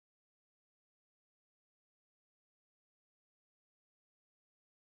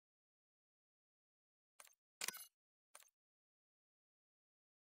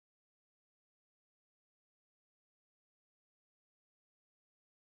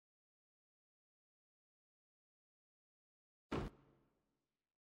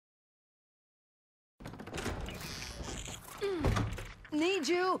Need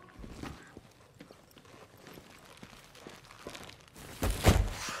you!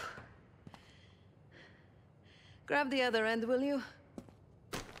 Grab the other end, will you?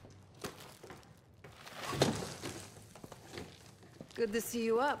 Good to see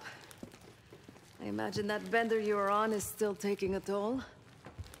you up. I imagine that bender you were on is still taking a toll.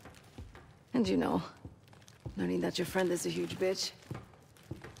 And you know, learning that your friend is a huge bitch.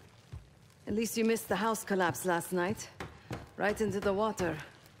 At least you missed the house collapse last night. Right into the water.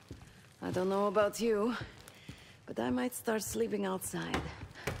 I don't know about you, but I might start sleeping outside.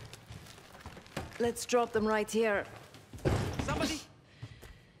 Let's drop them right here. Somebody!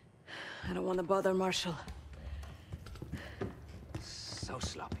 I don't want to bother Marshall. So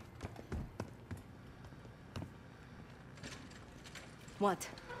sloppy. What?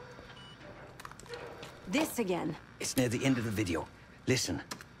 This again? It's near the end of the video. Listen.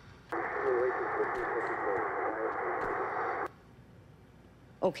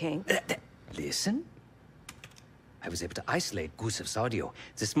 Okay. Listen? I was able to isolate Gusev's audio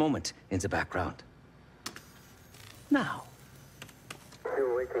this moment in the background. Now.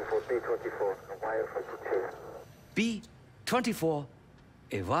 Still waiting for B-24, a wire from Fucina. B-24,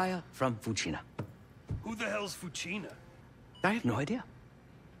 a wire from Fucina. Who the hell's Fucina? I have no idea.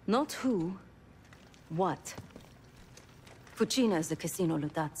 Not who. What? Fucina is the Casino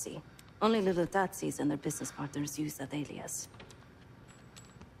Lutazzi. Only the Lutazzis and their business partners use that alias.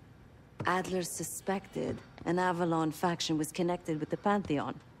 Adler suspected an Avalon faction was connected with the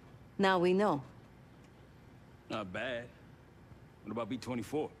Pantheon. Now we know. Not bad. What about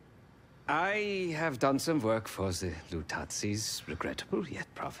B-24? I have done some work for the Lutazzis, regrettable yet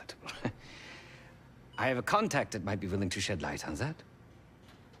profitable. I have a contact that might be willing to shed light on that.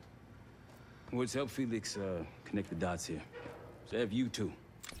 Let's help Felix connect the dots here. So have you two.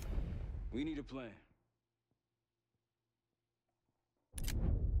 We need a plan.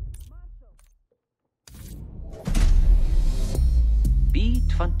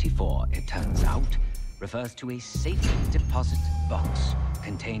 B-24, it turns out, refers to a safe deposit box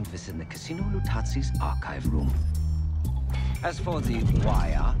contained within the Casino Lutazzi's archive room. As for the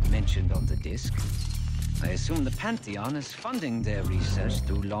wire mentioned on the disc, I assume the Pantheon is funding their research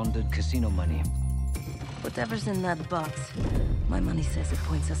through laundered casino money. Whatever's in that box, my money says it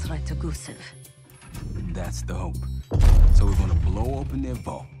points us right to Gusev. That's the hope. So we're gonna blow open their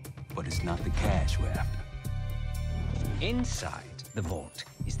vault, but it's not the cash we're after. Inside the vault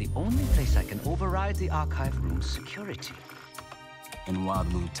is the only place I can override the archive room's security. And while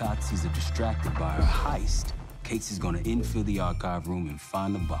the Lutazzis are distracted by our heist, Casey's gonna infill the archive room and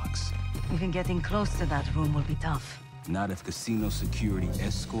find the box. Even getting close to that room will be tough. Not if casino security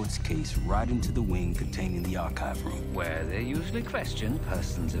escorts Case right into the wing containing the archive room. Where they usually question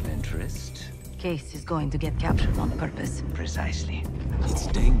persons of interest. Case is going to get captured on purpose. Precisely. It's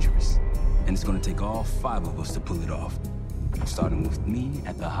dangerous, and it's gonna take all 5 of us to pull it off. Starting with me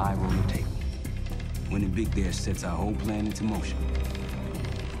at the high roller table. Winning big there sets our whole plan into motion.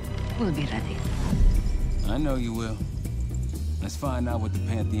 We'll be ready. I know you will. Let's find out what the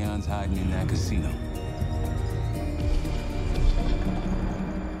Pantheon's hiding in that casino.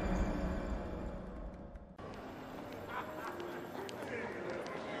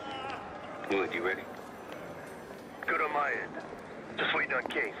 Wood, you ready? Good on my end. Just waiting on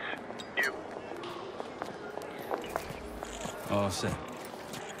Case. You? All set.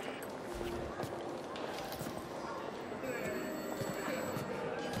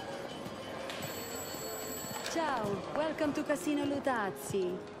 Ciao, welcome to Casino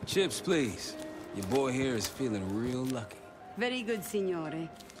Lutazzi. Chips, please. Your boy here is feeling real lucky. Very good, signore.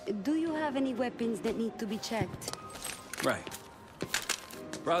 Do you have any weapons that need to be checked? Right.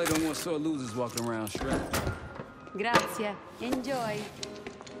 Probably don't want sore losers walking around strapped. Grazie. Enjoy.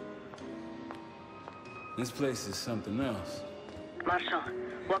 This place is something else. Marshal,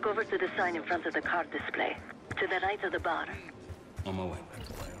 walk over to the sign in front of the card display. To the right of the bar. On my way.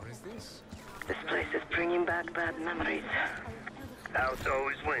 Where is this? This place is bringing back bad memories. House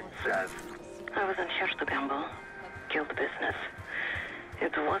always wins, Sav. I wasn't here to gamble. Guild business.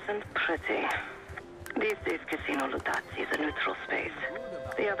 It wasn't pretty. These days, Casino Lutazzi is a neutral space.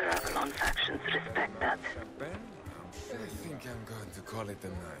 The other Avalon factions respect that. I think I'm going to call it a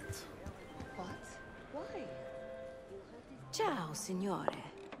night. What? Why? Ciao, signore.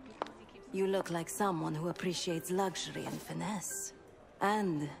 You look like someone who appreciates luxury and finesse.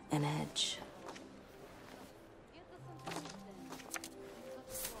 And an edge.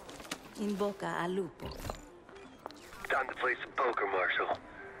 In bocca al lupo. Time to play some poker, Marshal.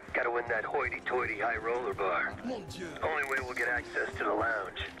 Gotta win that hoity-toity high roller bar. Only way we'll get access to the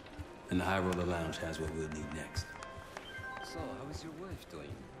lounge. And the High Roller Lounge has what we'll need next. So, how is your wife doing?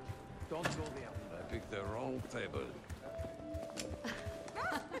 Don't go there. I picked the wrong table.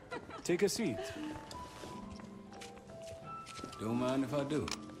 Take a seat. Don't mind if I do.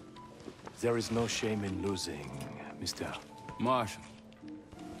 There is no shame in losing, Mr. Marshall.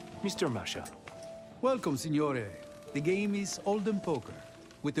 Mr. Marshall. Welcome, Signore. The game is Hold'em Poker,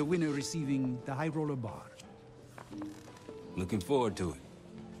 with the winner receiving the High Roller Bar. Looking forward to it.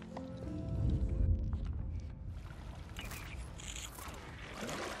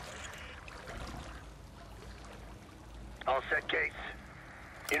 All set, Case.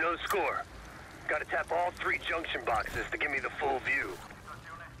 You know the score. Gotta tap all 3 junction boxes to give me the full view.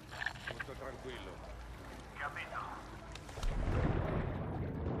 Tutto tranquillo.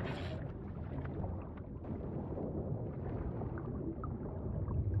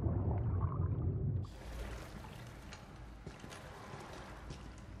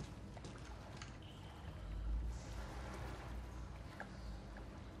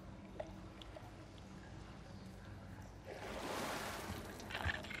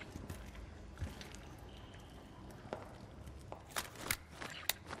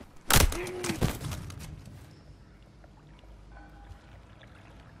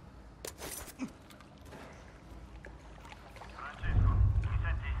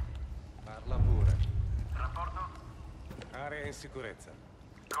 Parla pure. Rapporto? Area in sicurezza.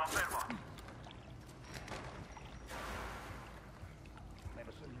 Confermo. Me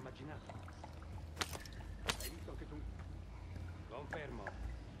lo sono immaginato. Hai visto anche tu? Confermo.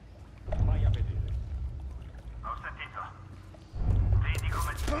 Vai a vedere. Ho sentito. Vedi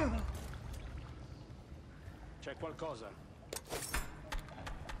come... C'è qualcosa.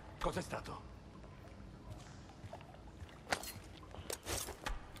 Cos'è stato?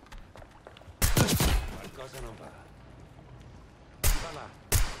 Qualcosa non va. Va là.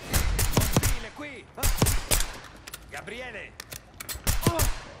 Ostile, qui! Gabriele!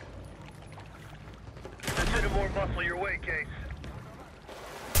 Consider more muscle your way, Case.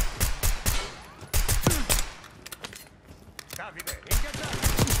 Davide, ingaggiato!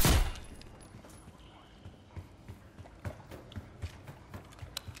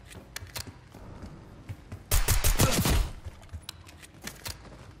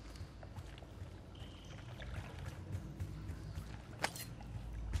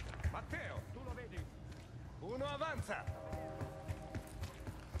 Matteo, tu lo vedi? Uno avanza!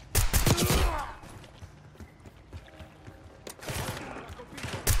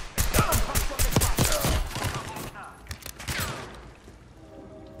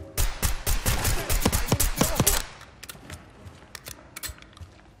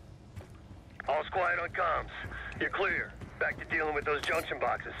 All's quiet on comms. You're clear. Back to dealing with those junction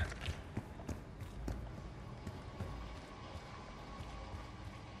boxes.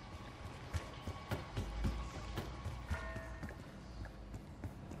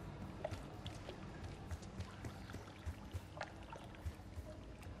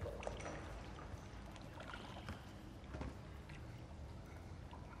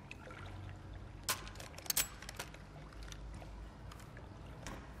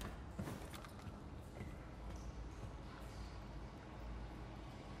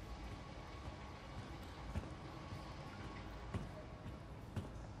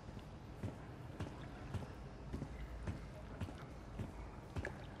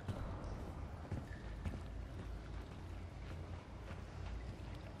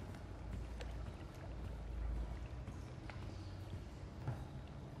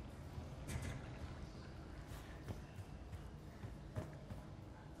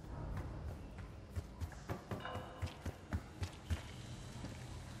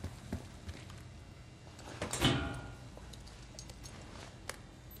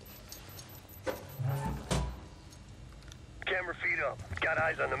 Camera feed up. Got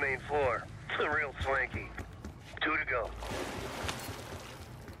eyes on the main floor. Real swanky. 2 to go.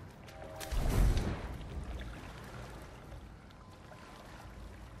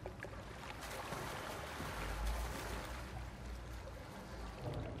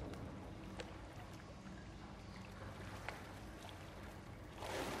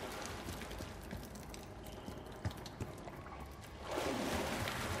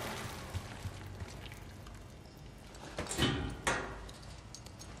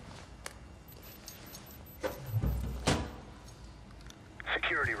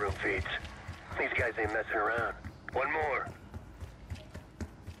 Security room feeds. These guys ain't messing around. One more.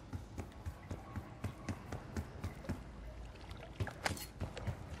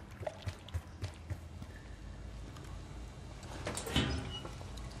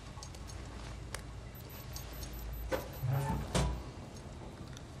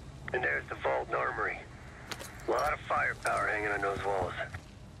 And there's the vault and armory. A lot of fire firepower hanging on those walls.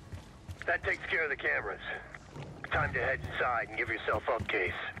 That takes care of the cameras. Time to head inside and give yourself up,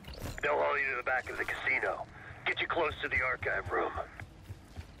 Case. They'll haul you to the back of the casino. Get you close to the archive room.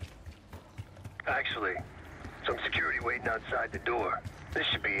 Actually, some security waiting outside the door. This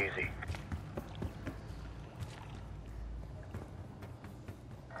should be easy.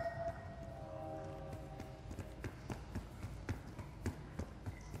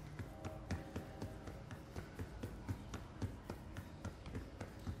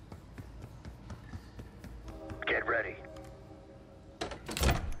 Get ready.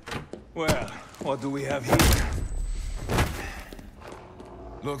 Well, what do we have here?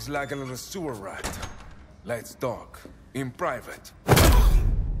 Looks like a little sewer rat. Let's talk. In private.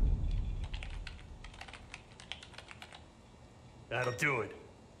 That'll do it.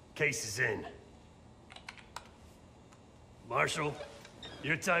 Case is in. Marshal,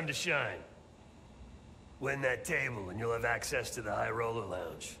 your time to shine. Win that table and you'll have access to the High Roller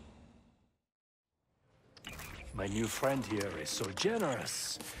Lounge. My new friend here is so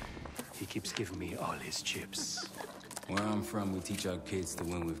generous. He keeps giving me all his chips. Where I'm from, we teach our kids to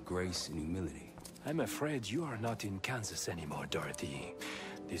win with grace and humility. I'm afraid you are not in Kansas anymore, Dorothy.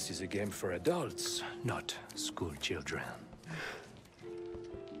 This is a game for adults, not school children.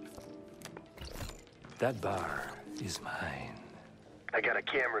 That bar is mine. I got a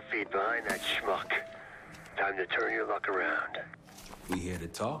camera feed behind that schmuck. Time to turn your luck around. We here to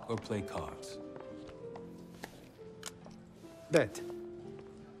talk or play cards? Bet.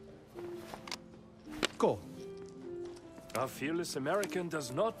 Go. A fearless American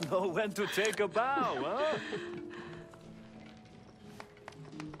does not know when to take a bow, huh?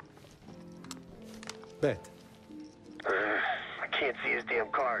 Bet. I can't see his damn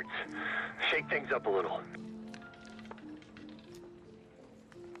cards. Shake things up a little.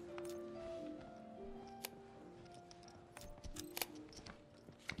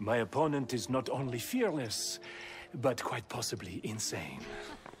 My opponent is not only fearless, but quite possibly insane.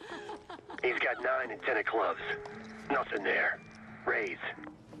 He's got 9 and 10 of clubs. Nothing there. Raise.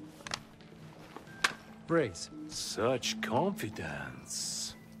 Raise. Such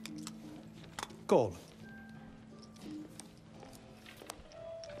confidence. Call.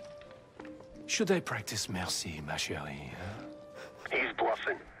 Should I practice merci, ma chérie? Huh? He's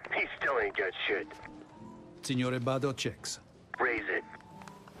bluffing. He still ain't got shit. Signore Bado checks. Raise it.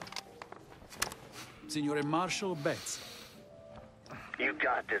 Signore Marshall bets. You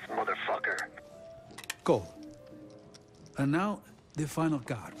got this, motherfucker. Call. And now, the final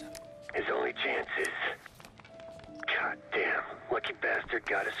card. His only chance is... God damn, lucky bastard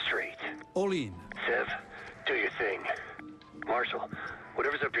got us straight. All in. Sev, do your thing. Marshall,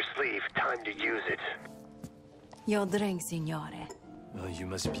 whatever's up your sleeve, time to use it. Your drink, signore. Oh, you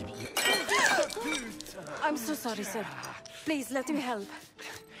must be... I'm so sorry, sir. Please, let me help.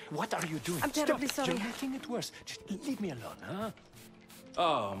 What are you doing? I'm terribly Stop. sorry. You're making it worse. Just leave me alone, huh?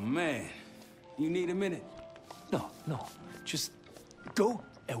 Oh, man. You need a minute? No. Just go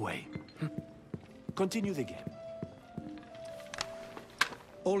away. Continue the game.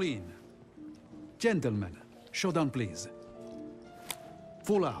 All in. Gentlemen, showdown, please.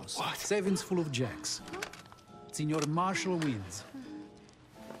 Full house. What? Sevens full of jacks. Signor Marshall wins.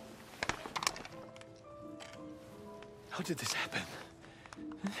 How did this happen?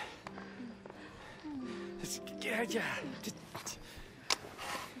 Yeah.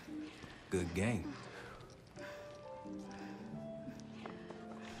 Good game.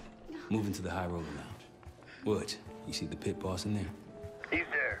 Moving to the High Roller Lounge. What? You see the pit boss in there? He's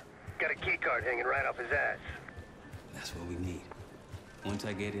there. Got a key card hanging right off his ass. That's what we need. Once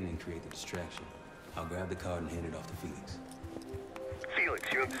I get in and create the distraction, I'll grab the card and hand it off to Felix.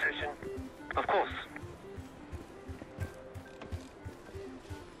 Felix, you in position? Of course.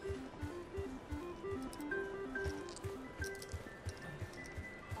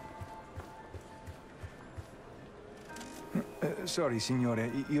 Sorry, signore.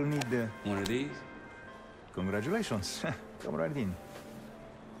 You'll need... One of these? Congratulations. Come right in.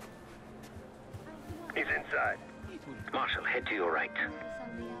 He's inside. Marshal, head to your right.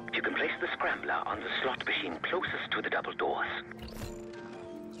 You can place the scrambler on the slot machine closest to the double doors.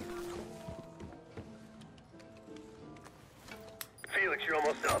 Felix, you're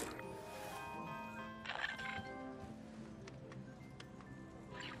almost up.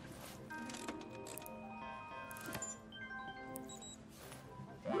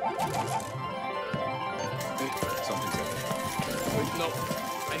 Something's happening. Wait, no.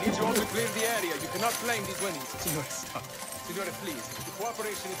 I need you all to clear the area. You cannot claim these winnings. Signore, stop. Signore, please. The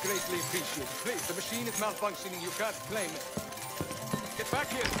cooperation is greatly appreciated. Please, the machine is malfunctioning. You can't claim it. Get back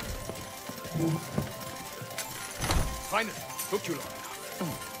here. Finally, took you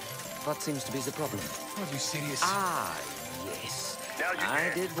long. What seems to be the problem? Are you serious? Ah, yes. Now's your I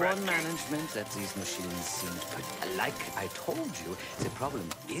chance, did Brad. warn management that these machines seemed pretty... Like I told you, the problem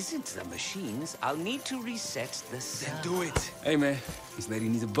isn't the machines. I'll need to reset the Then server. do it. Hey, man, this lady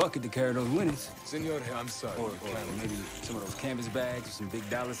needs a bucket to carry those winners. Senor, I'm sorry. Or maybe some of those canvas bags with some big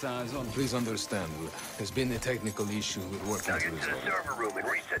dollar signs on them. Please understand, there's been a technical issue with working Now to get to the resolve. server room and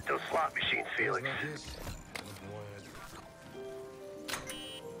reset those slot machines, Felix.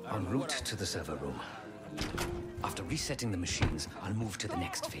 En route to the server room. After resetting the machines, I'll move to the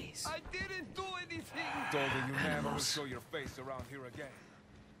next phase. I didn't do anything! I told you never will show your face around here again.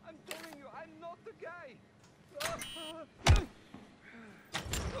 I'm telling you, I'm not the guy!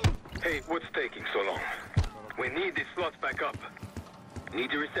 Hey, what's taking so long? We need these slots back up.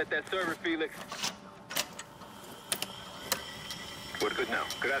 Need to reset that server, Felix. We're good now.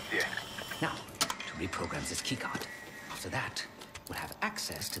 Grazie. Now, to reprogram this keycard. After that, we'll have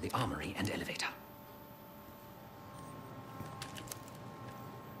access to the armory and elevator.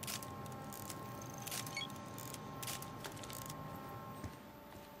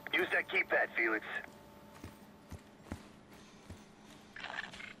 Use that keypad, Felix.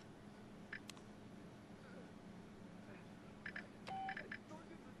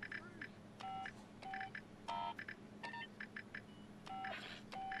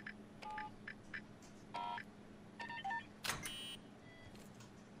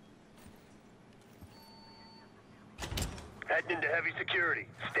 Heading into heavy security.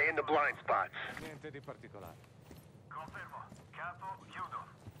 Stay in the blind spots. Niente di particolare. Confermo. Capo, chiudo.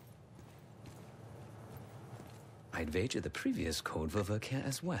 I'd wager the previous code will work here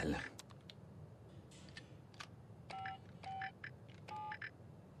as well.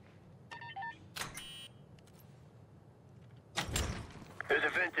 There's a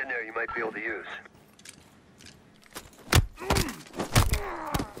vent in there you might be able to use.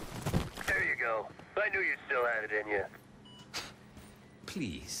 There you go. I knew you still had it in you.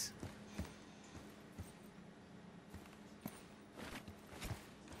 Please.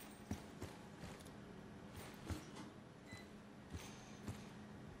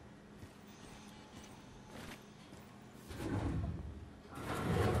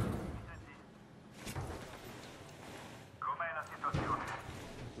 Com'è la situazione?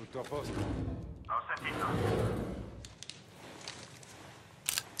 Tutto a posto. Ho sentito.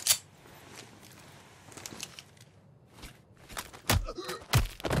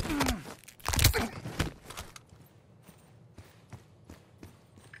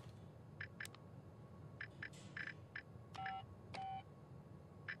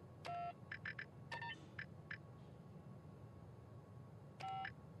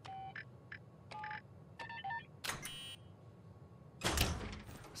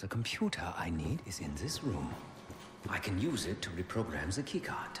 The computer I need is in this room. I can use it to reprogram the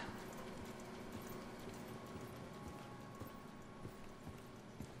keycard.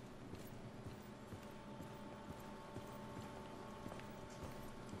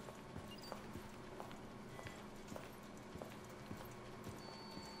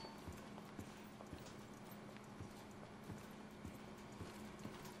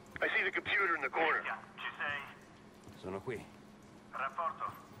 I see the computer in the corner. Ci sei? Sono qui.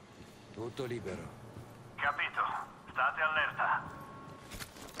 Rapporto. Tutto libero. Capito. State allerta.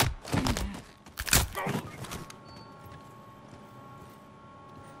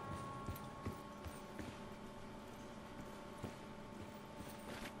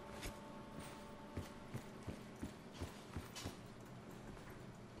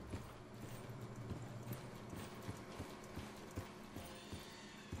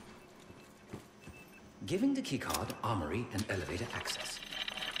 Giving the keycard, armory, and elevator access.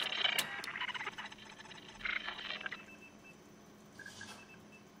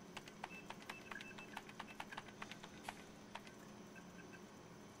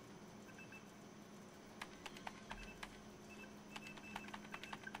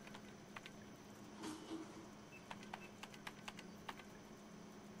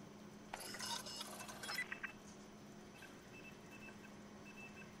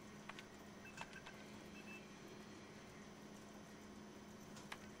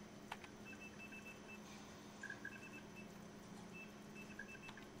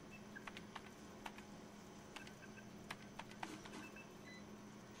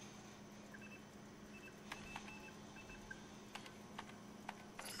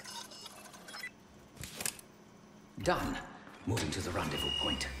 Done. Moving to the rendezvous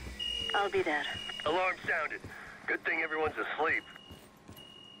point. I'll be there. Alarm sounded. Good thing everyone's asleep.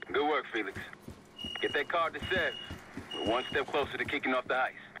 Good work, Felix. Get that card to Sev. We're one step closer to kicking off the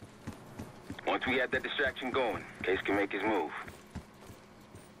ice. Once we have that distraction going, Case can make his move.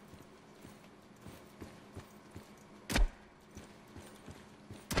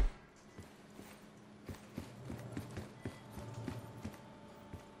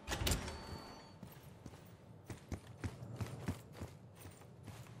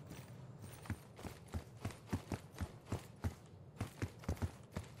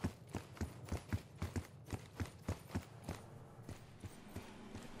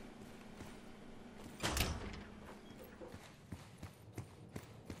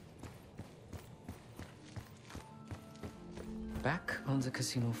 Back on the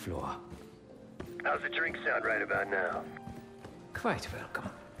casino floor. How's the drink sound right about now? Quite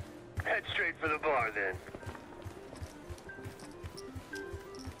welcome. Head straight for the bar, then.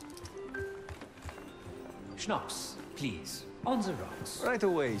 Schnapps, please. On the rocks. Right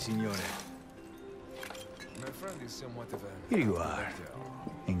away, signore. My friend is somewhat of a... Here you are.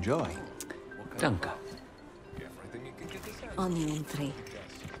 Enjoy. Danke. Everything you can get this out. On the entry.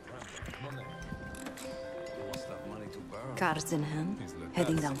 Money. What's that money to burn? Cards in hand,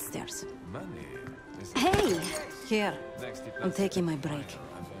 heading downstairs. Money. Is Hey! Here. next I'm taking my break.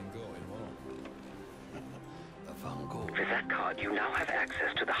 With that card, you now have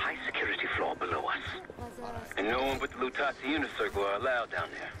access to the high security floor below us. And no one but the Lutazzi Unit Circle are allowed down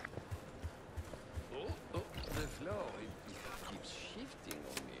there. The flow, it keeps shifting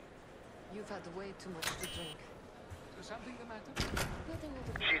on me. You've had way too much to drink. Is something the matter?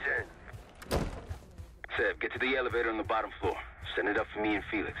 She's in. Seb, get to the elevator on the bottom floor. Send it up for me and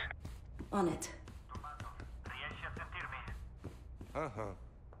Felix. On it. Riesci a sentirmi? Uh-huh.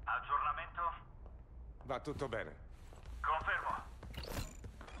 Aggiornamento? Va tutto bene. Confermo.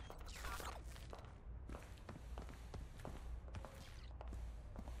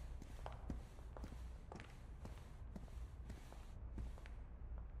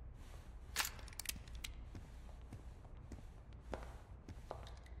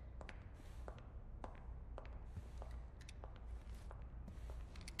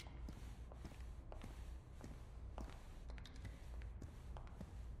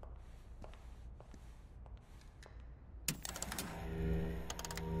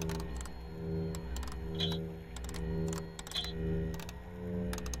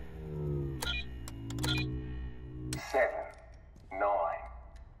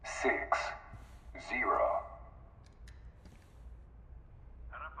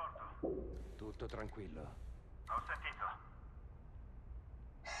 Tutto tranquillo. Ho sentito.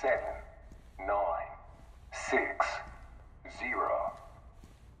 7, 9, 6, 0.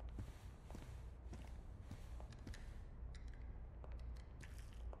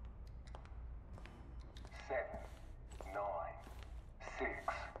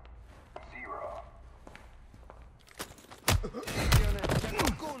 C'è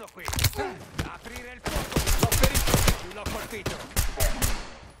qualcuno qui! Aprire il fuoco! L'ho ferito! L'ho colpito!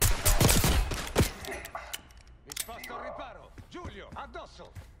 Mi sposto al riparo! Giulio,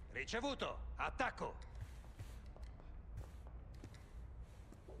 addosso! Ricevuto! Attacco!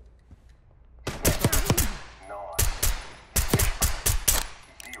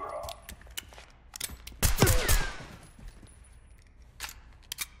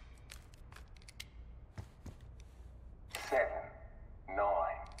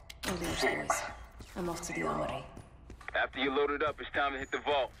 I'm off to the armory. After you load it up, it's time to hit the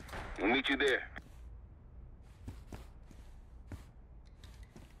vault. We'll meet you there.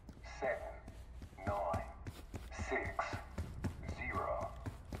 7, 9, 6, 0.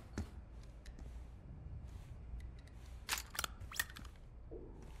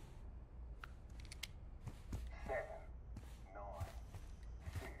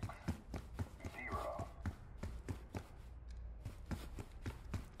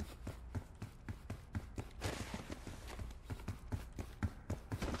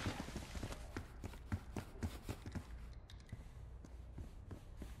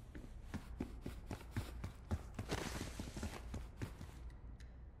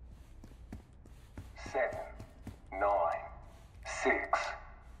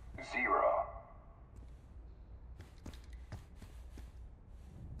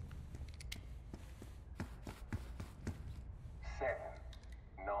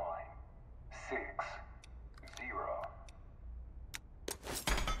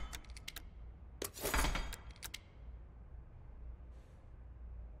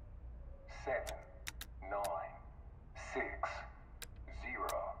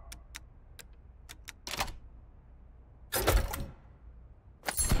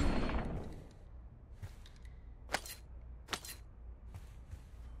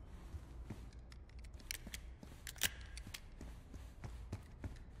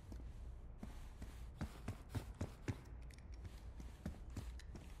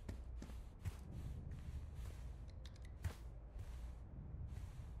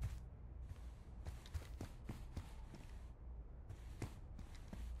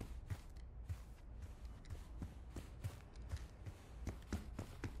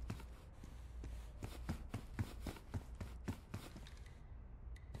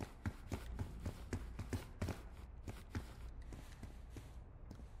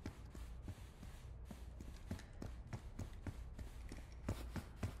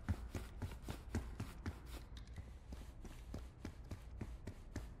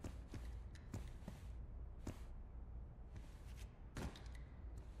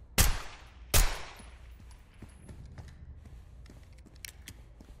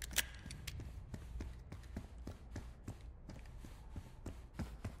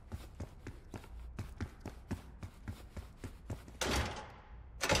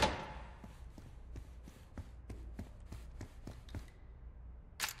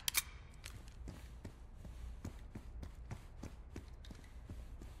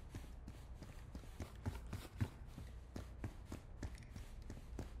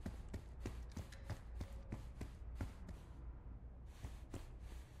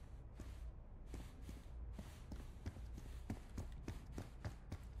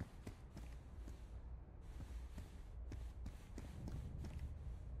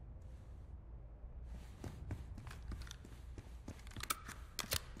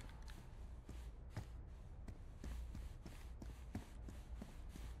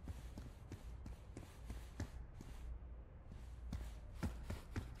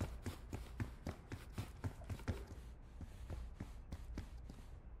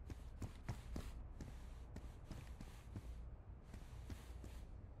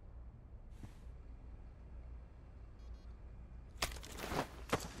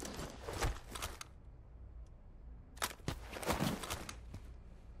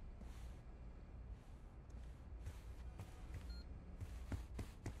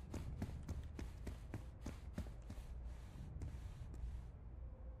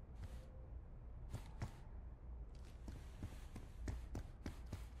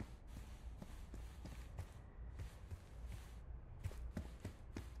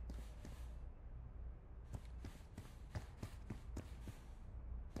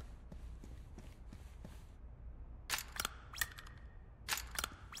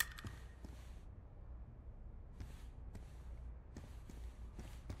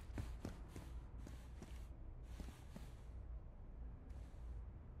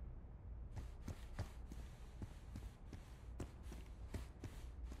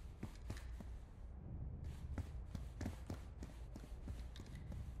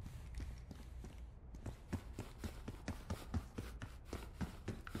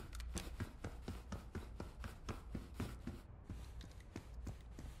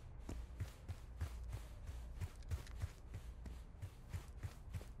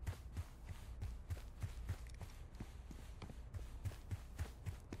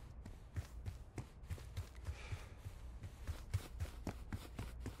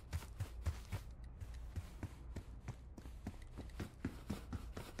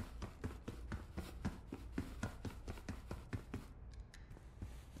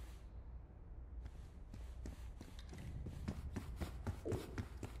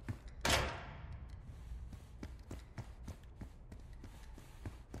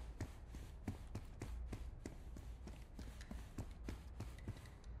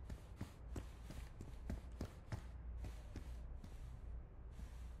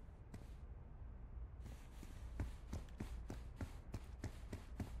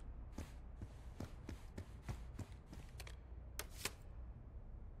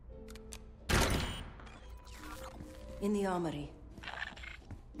 in the armory.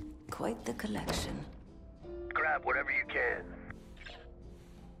 Quite the collection. Grab whatever you can.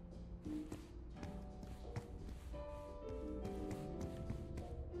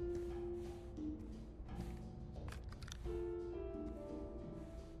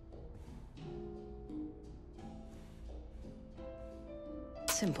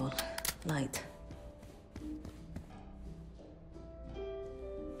 Simple, light.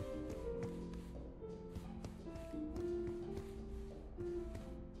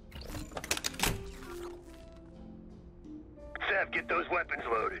 Sev, get those weapons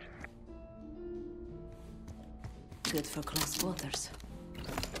loaded. Good for close quarters.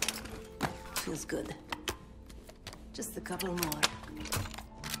 Feels good. Just a couple more.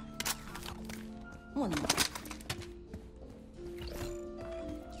 One more.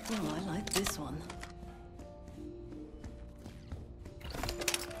 Oh, I like this one.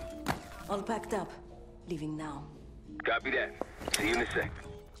 All packed up. Leaving now. Copy that. See you in a sec.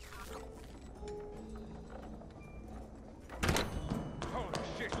 Holy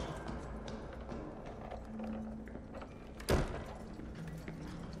shit!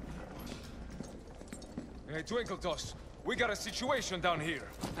 Hey, Twinkletos, we got a situation down here.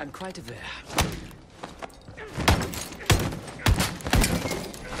 I'm quite aware.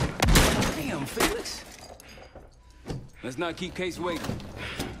 Damn, Felix. Let's not keep Case waiting.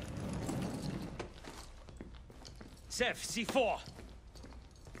 Sev, C4.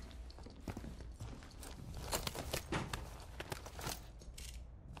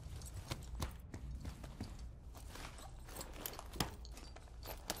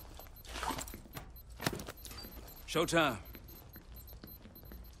 Showtime.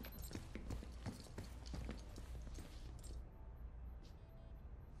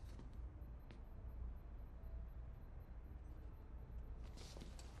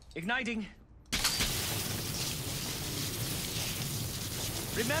 Igniting.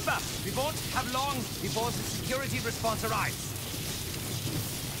 Remember, we won't have long before the security response arrives.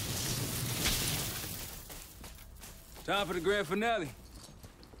 Time for the grand finale.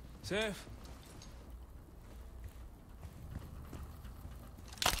 Sev?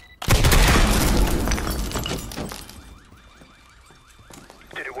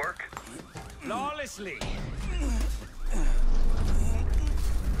 Did it work? Flawlessly.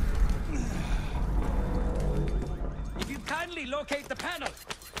 If you kindly locate the panel.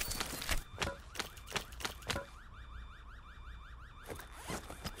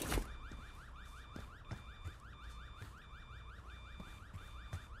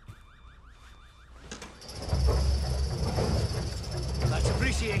 Much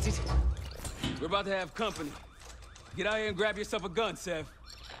appreciated. We're about to have company. Get out here and grab yourself a gun, Sev.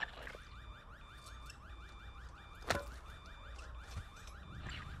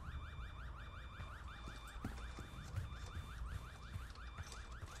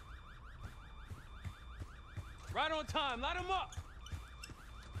 Right on time, light him up!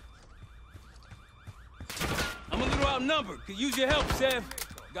 I'm a little outnumbered. Could use your help, Sev.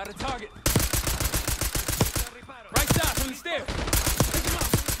 Got a target. Right side from the stairs. Pick him up.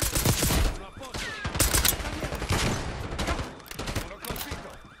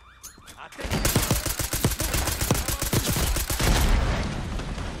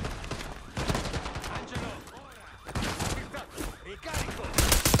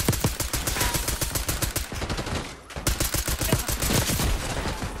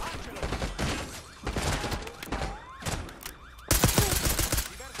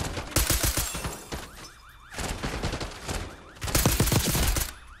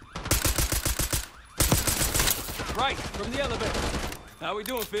 Right, from the elevator. How we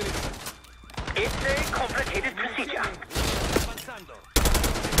doing, Felix? It's a complicated procedure.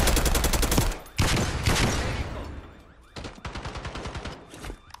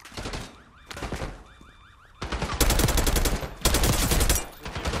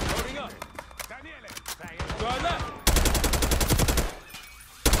 Loading up. To our left.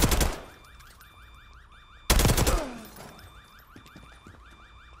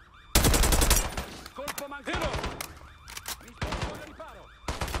 Hit him.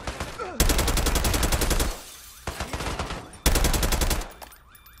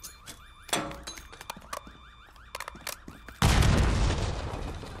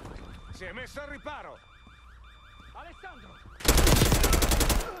 Si è messo al riparo. Alessandro.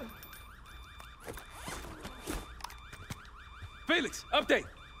 Felix, update.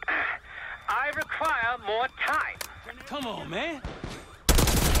 I require more time. Come on, man.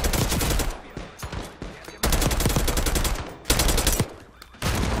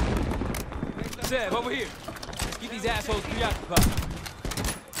 Sev, over here. Let's get these assholes preoccupied.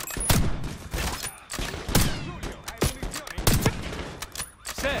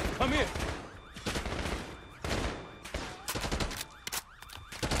 come here.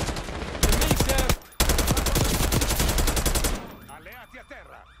 To me, Seth. Alleati a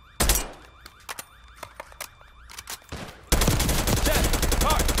terra. Seth,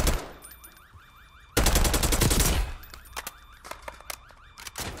 car.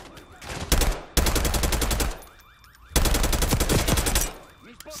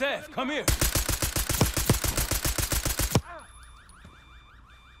 Seth, come here.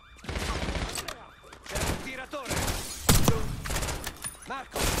 C'è un tiratore.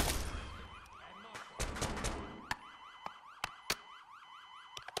 Marco.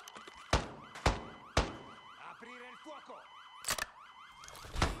 Aprire il fuoco.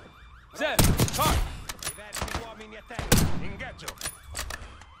 Seth, car. Diversi uomini a terra. Ingaggio.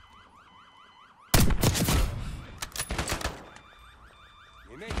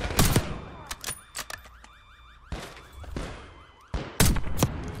 Mi metto al riparo.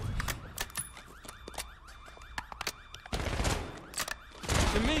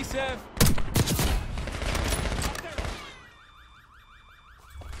 To me, Seth.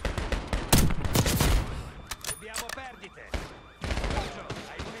 Abbiamo perdite. Giorgio,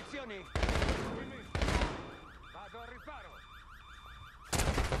 hai munizioni? Vado al riparo.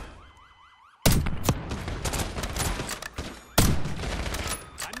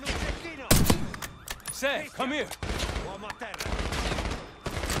 Hanno un cecchino. Seth, come here. Uomo a terra.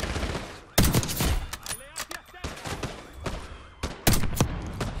 Alleati a terra.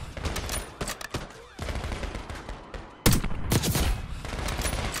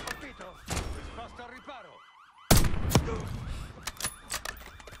 Colpito. Risposta al riparo.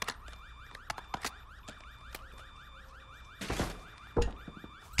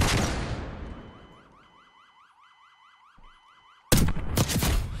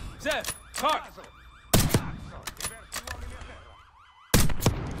 Seth, car. Caso. Cazzo. Diversi uomini a terra.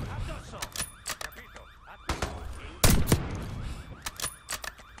 Addosso. Capito?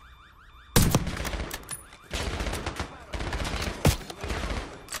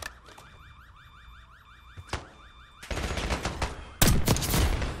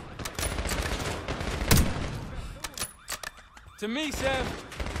 To me, Seth.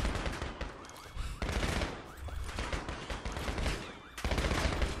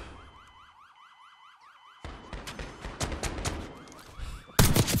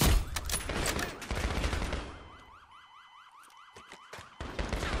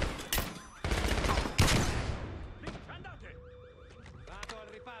 Andate. Vado al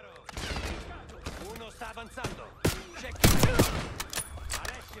riparo. Uno sta avanzando. Cecchino.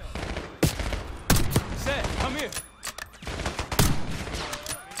 Alessio. Seth, come here.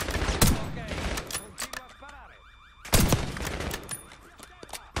 Ok, continuo a sparare.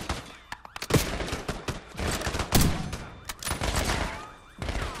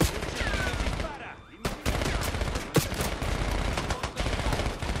 Spara.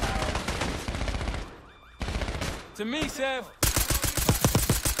 To me, Seth.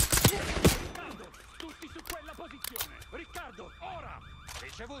 Riccardo, tutti su quella posizione. Riccardo, ora.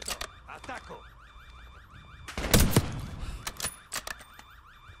 Ricevuto. Attacco.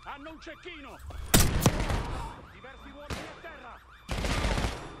 Hanno un cecchino. Diversi uomini a terra.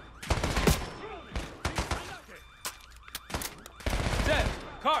 Andate. Seth,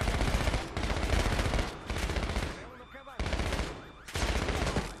 car. C'è uno che avanti.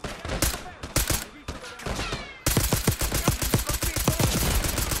 Hai visto dove andare?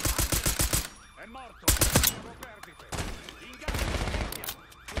 È morto. Abbiamo perdite. Ingaggio la vecchia.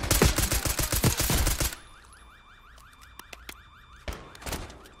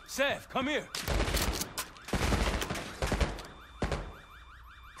 Seth, come here.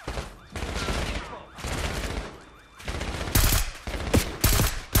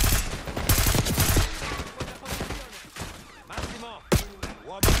 Massimo,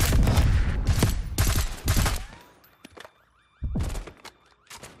 uomo.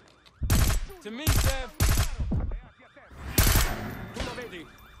 To me, Seth. Alleati a terra. Tu lo vedi?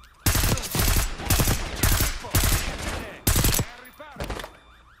 È al riparo.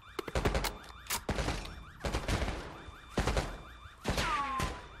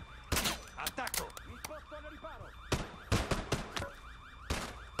 Attacco. Mi sposto al riparo.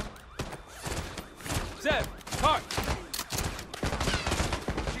 Seth, car.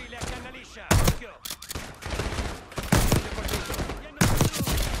 Fucile a canna liscia. Occhio.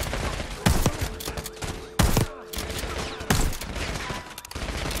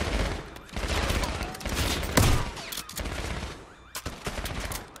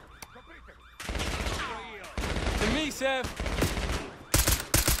 To me, Seth.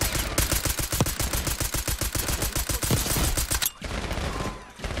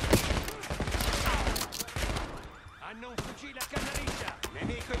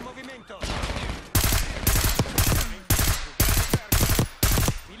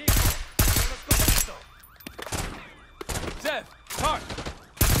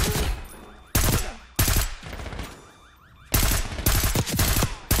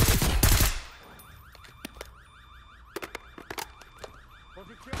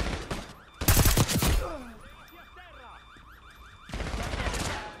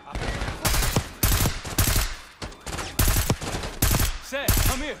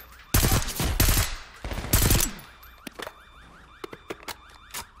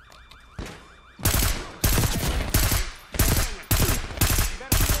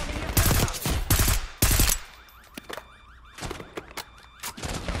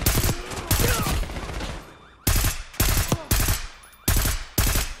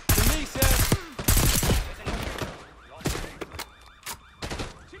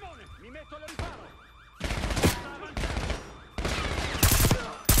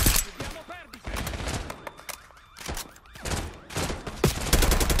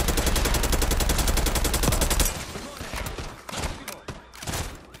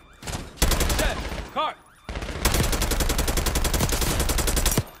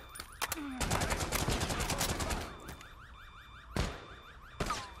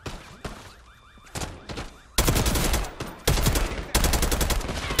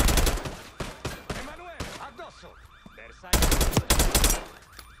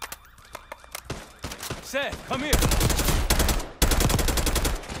 said, come here.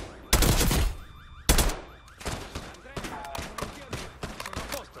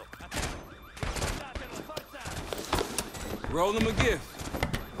 Roll him a gift.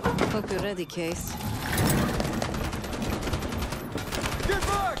 Hope you're ready, Case. Get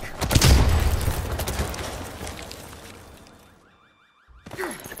back!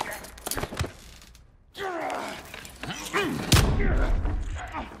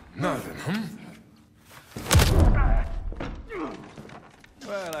 Nothing, huh?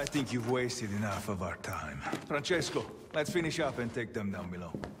 Well, I think you've wasted enough of our time. Francesco, let's finish up and take them down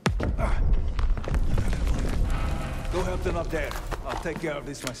below. Go help them up there. I'll take care of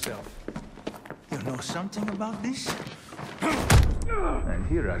this myself. You know something about this? And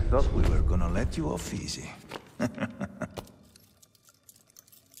here I thought we were gonna let you off easy.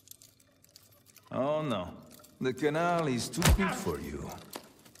 Oh no. The canal is too big for you.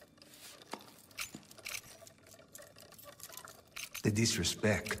 The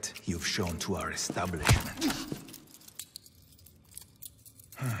disrespect you've shown to our establishment.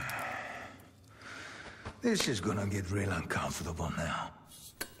 This is gonna get real uncomfortable now.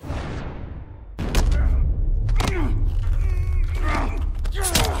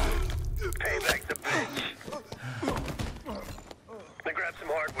 Payback's a bitch. Now grab some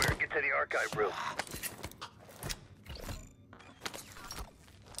hardware and get to the archive room.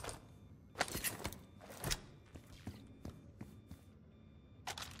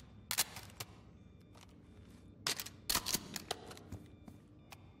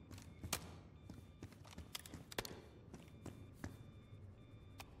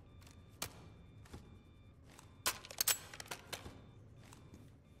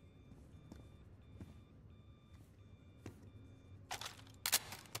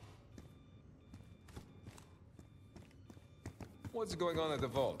 What's going on at the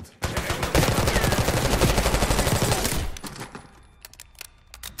vault? It's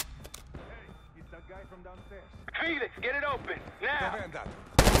that guy from downstairs. Felix, get it open, now!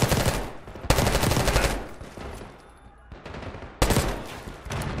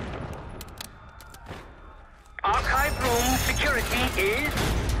 Archive room security is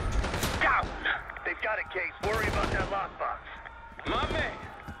down. They've got a case. Worry about that lockbox. My man.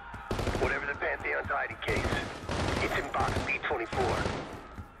 Whatever the Pantheon's hiding case, it's in box B24.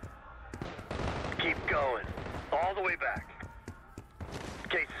 Keep going. All the way back.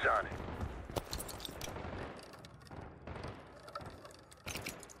 Case is on it.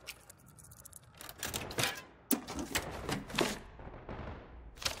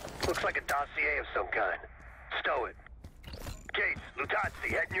 Looks like a dossier of some kind. Stow it. Case, Lutazzi,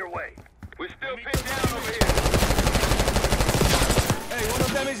 heading your way. We're still pinned down over here. Hey, one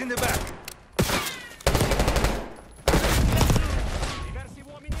of them is in the back. Diversi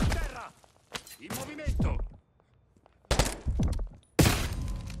uomini in terra. In movimento.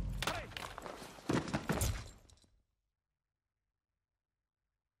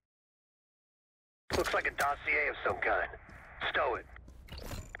 Looks like a dossier of some kind. Stow it.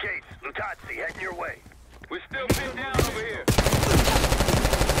 Case, Lutazzi, heading your way. We're still pinned down over here.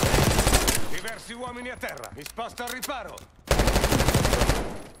 Diversi uomini a terra. Mi sposto al riparo.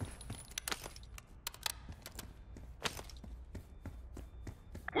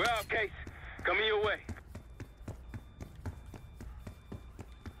 We're out, Case. Coming your way.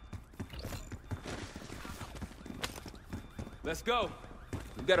 Let's go.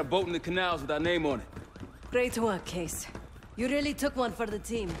 We've got a boat in the canals with our name on it. Great work, Case. You really took one for the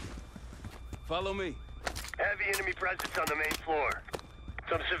team. Follow me. Heavy enemy presence on the main floor.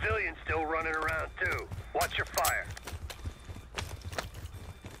 Some civilians still running around, too. Watch your fire.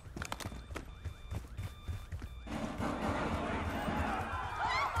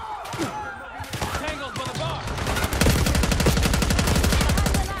 Tangles by the bar.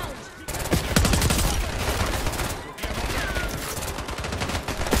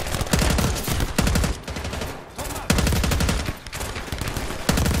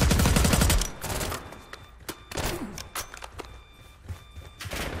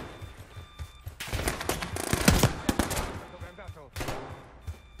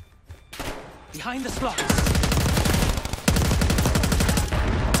 Behind the slots.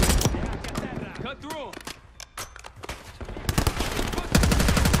 Cut through.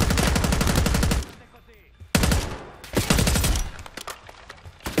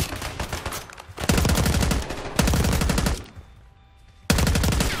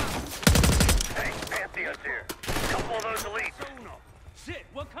 Hey, Pantheon's here. Couple of those elites. Shit,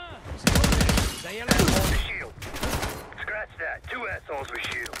 what kind? The shield. Scratch that. Two assholes with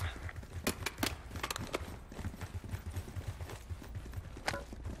shields.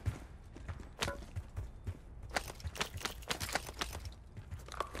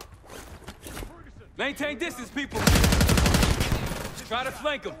 Maintain distance, people. Try to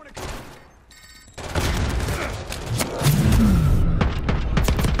flank them.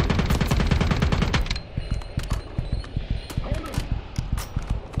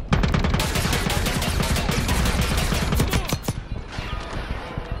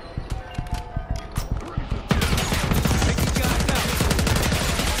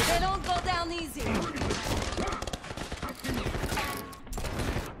 They don't go down easy.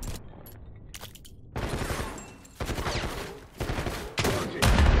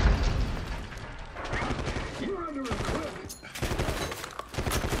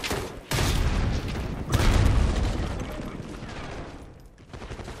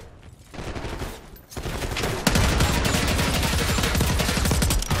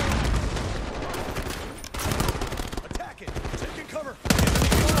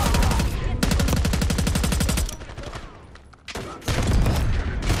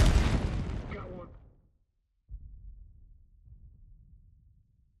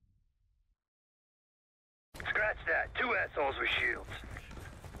 Scratch that. Two assholes with shields.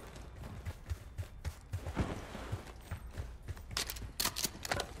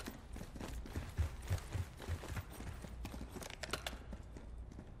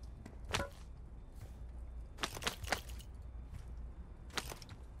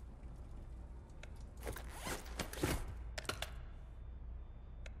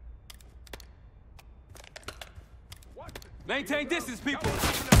 Maintain distance, people.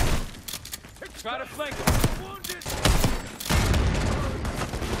 Try to flank them.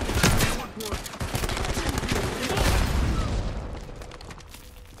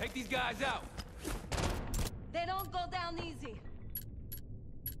 Take these guys out. They don't go down easy.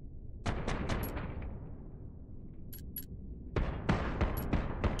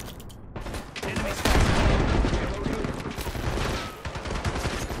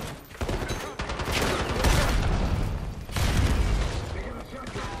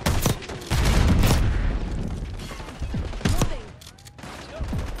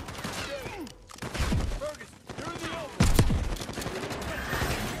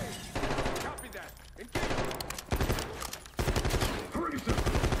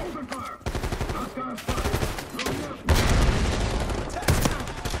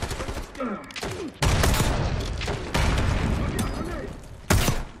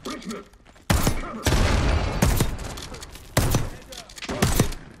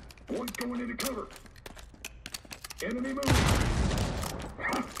 Going into cover. Enemy moving.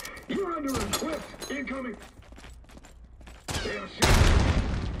 You're under a cliff. Incoming. They are shot.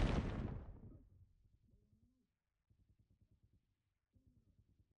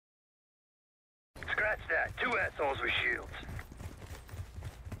 Scratch that. Two assholes with shields.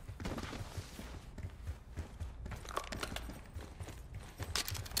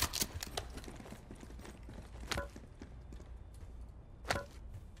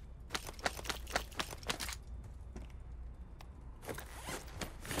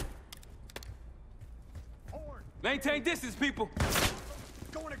 Maintain distance, people.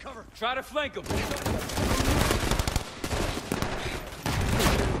 Go into cover. Try to flank them.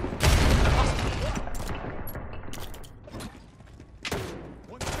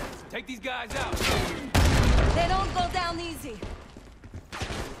 Take these guys out. They don't go down easy.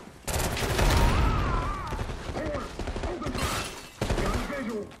 Open fire. Got a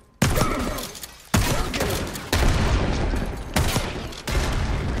visual.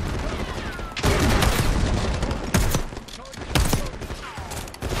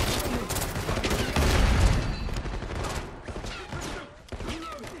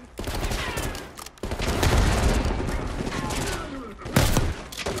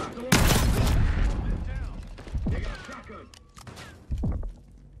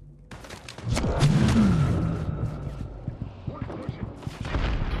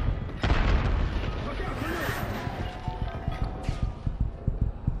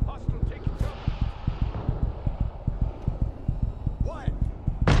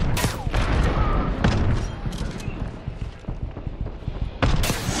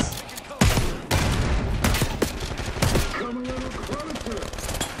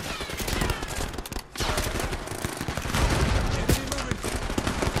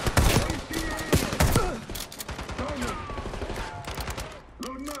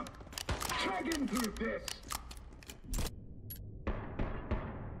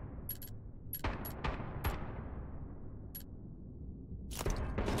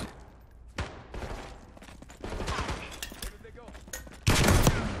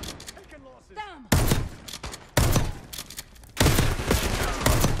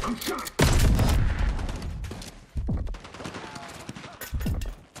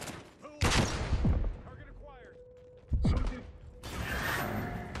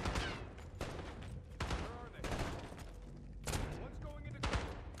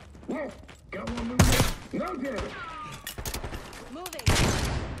 Got one movement. No damage. Moving.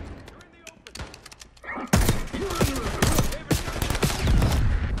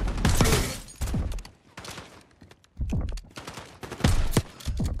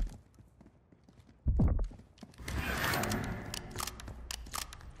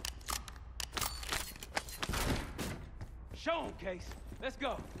 Show 'em, Case. Let's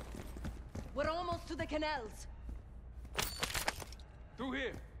go. We're almost to the canals. Through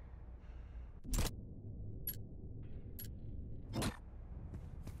here.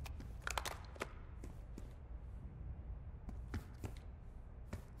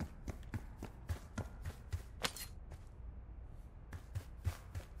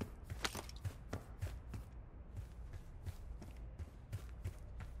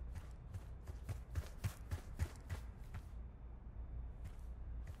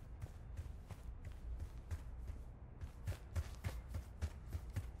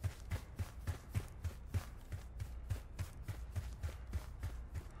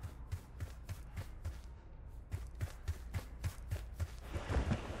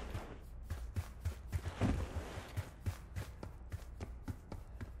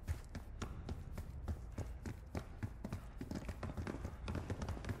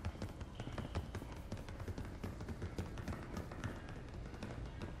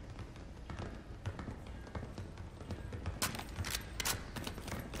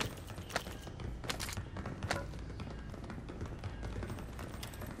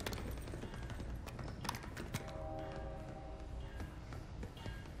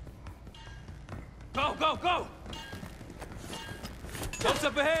 Go, go, go! Jumps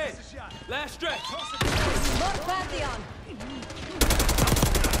up ahead! Last stretch! More Pantheon!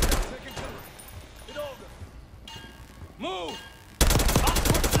 Move!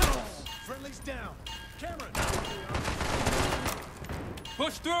 Friendly's down. Cameron!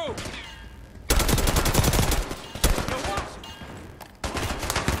 Push through! Now watch!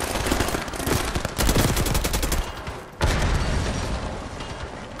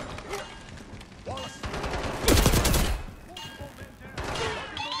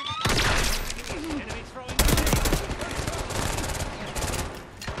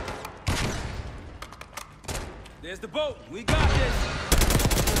 There's the boat. We got this.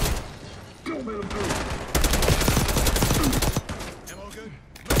 Don't let him through. Ammo good?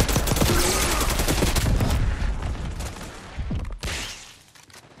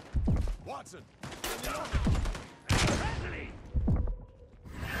 Watson.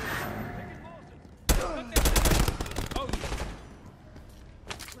 Oh,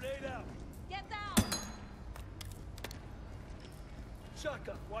 Grenade out. Get down!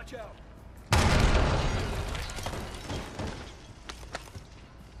 Shotgun. Watch out.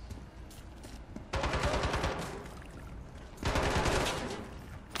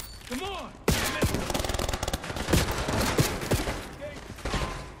 come on!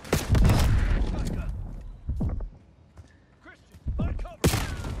 Shotgun. Christian, find cover.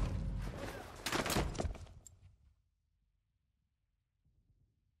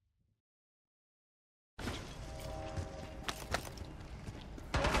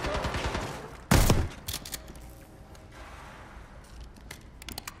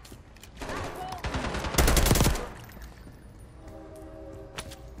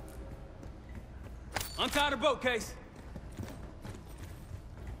 Untie the boat, Case.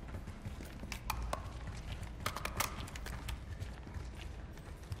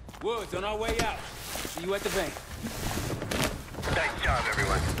 Woods, on our way out. See you at the bank. Nice job,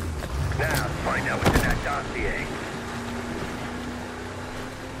 everyone. Now, let's find out what's in that dossier.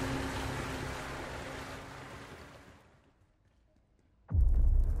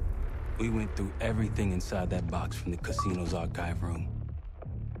 We went through everything inside that box from the casino's archive room.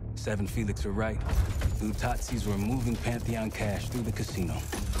 7 Felix were right. Lutazis were moving Pantheon cash through the casino.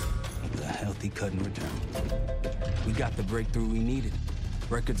 The healthy cut in return. We got the breakthrough we needed.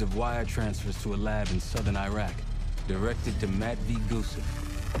 Records of wire transfers to a lab in southern Iraq. Directed to Matt V. Gusev.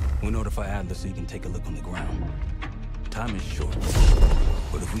 We'll notify Adler so he can take a look on the ground. Time is short.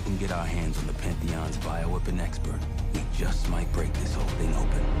 But if we can get our hands on the Pantheon's bioweapon expert, we just might break this whole thing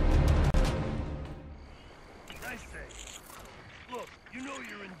open. Nice save. Look, you know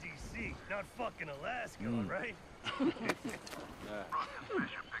you're in D.C., not fucking Alaska, right?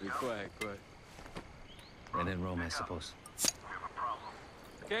 Be quiet, quiet. And in Rome, I suppose.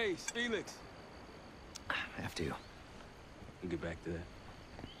 Case, Felix. After you. We'll get back to that.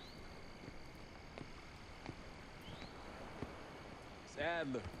 It's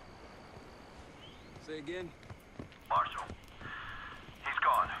Adler. Say again? Marshal. He's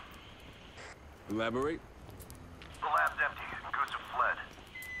gone. Elaborate. The lab's empty. Gusev fled.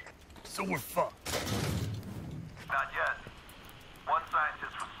 so we're fucked. Not yet. One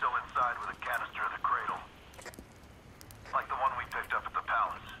scientist was still inside with a canister of the cradle. Like the one we picked up at the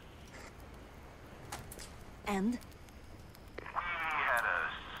palace. And? We had a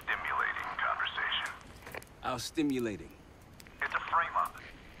stimulating conversation. How stimulating? It's a frame-up.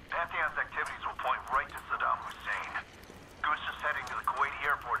 Pantheon's activities will point right to Saddam Hussein. Goose is heading to the Kuwaiti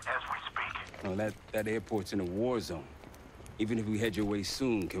airport as we speak. Oh, that airport's in a war zone. Even if we head your way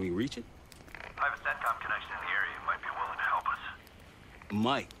soon, can we reach it? I have a CENTCOM connection in the area and might be willing to help us.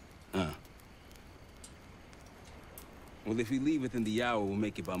 Might. Well, if we leave within the hour, we'll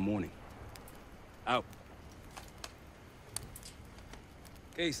make it by morning. Out.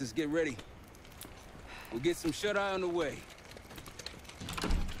 Case, let's get ready. We'll get some shut-eye on the way.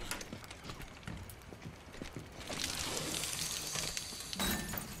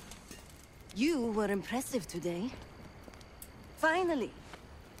 You were impressive today. Finally,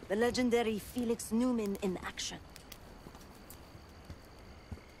 the legendary Felix Newman in action.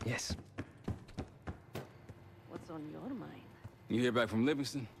 Yes. What's on your mind? You hear back from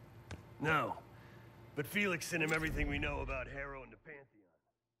Livingston? No. But Felix sent him everything we know about Harrow and the Pantheon.